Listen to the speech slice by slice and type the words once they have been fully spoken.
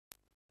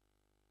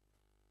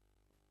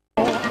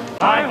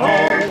Hi-ho.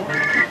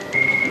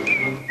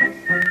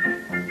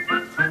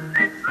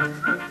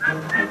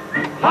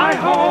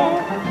 Hi-ho,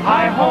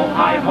 hi-ho,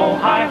 hi-ho,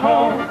 hi-ho,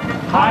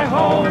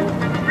 hi-ho.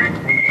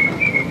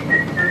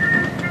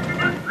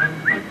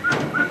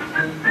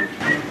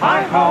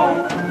 Hi-ho,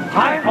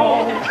 hi-ho.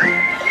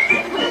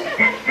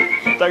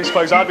 Don't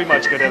suppose I'd be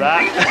much good at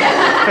that.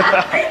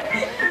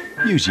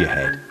 Use your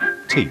head.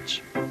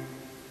 Teach.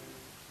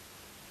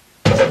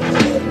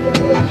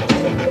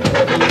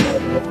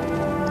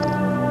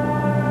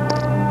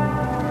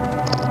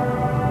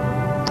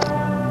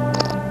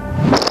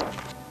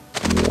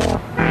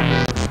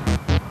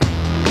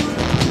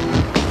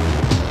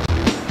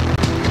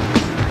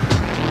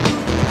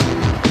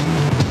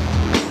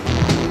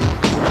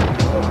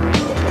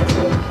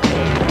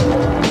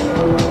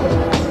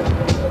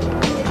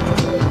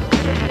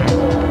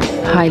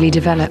 Highly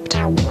developed.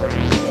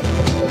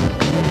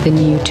 The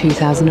new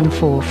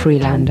 2004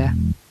 Freelander.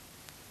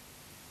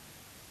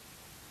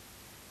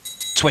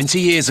 20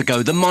 years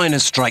ago, the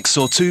miners' strike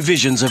saw two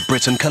visions of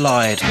Britain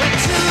collide.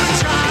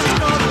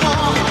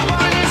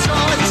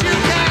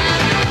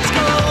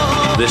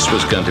 This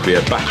was going to be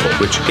a battle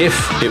which, if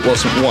it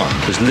wasn't won,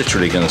 was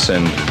literally going to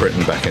send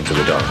Britain back into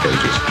the Dark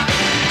Ages.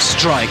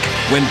 Strike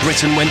when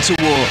Britain went to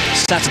war,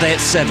 Saturday at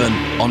 7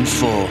 on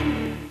 4.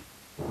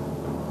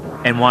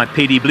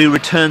 NYPD Blue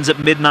returns at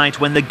midnight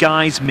when the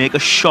guys make a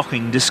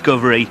shocking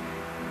discovery.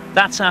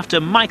 That's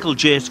after Michael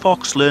J.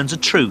 Fox learns the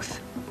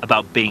truth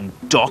about being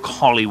Doc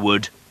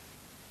Hollywood.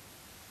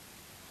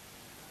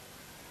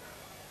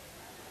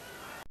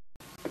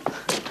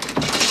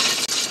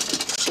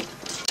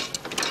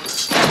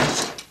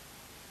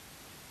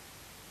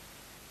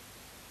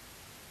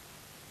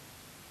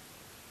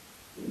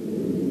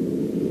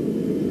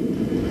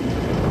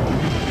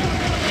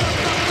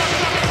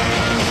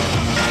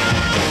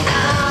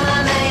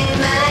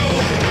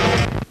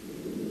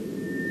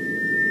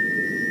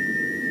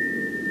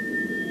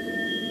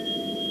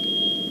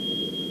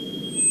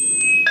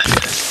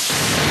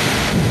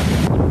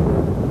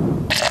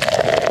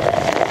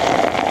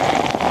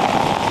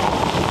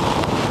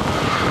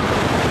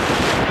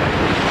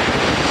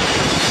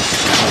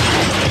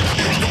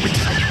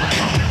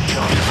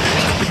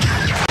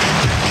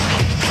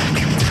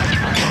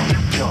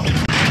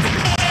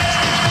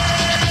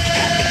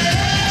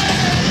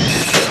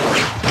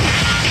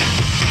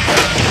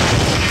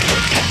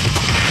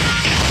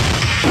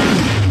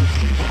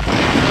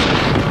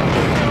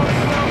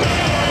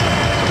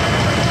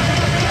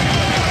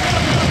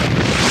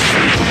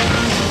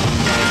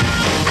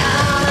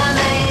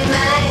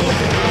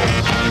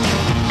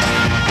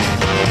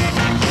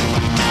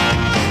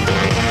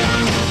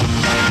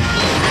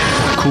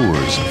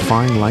 Coor's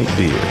Fine Light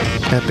Beer.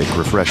 Epic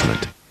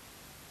refreshment.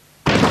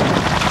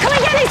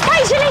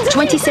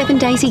 27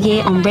 days a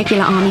year on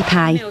regular army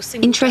pay.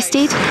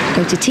 Interested?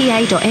 Go to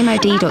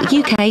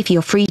ta.mod.uk for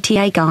your free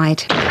TA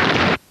guide.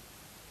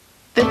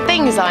 The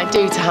things I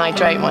do to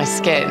hydrate my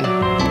skin.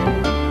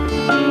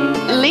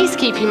 At least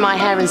keeping my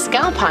hair and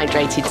scalp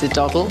hydrated, a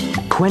doddle.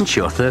 Quench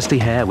your thirsty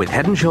hair with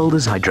Head &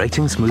 Shoulders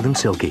Hydrating Smooth and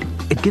Silky.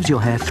 It gives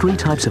your hair 3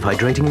 types of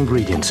hydrating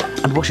ingredients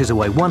and washes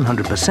away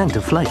 100%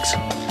 of flakes.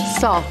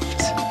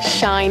 Soft,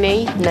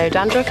 shiny, no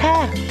dandruff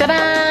hair.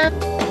 Ta-da!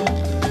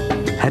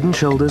 Head &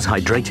 Shoulders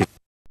Hydrating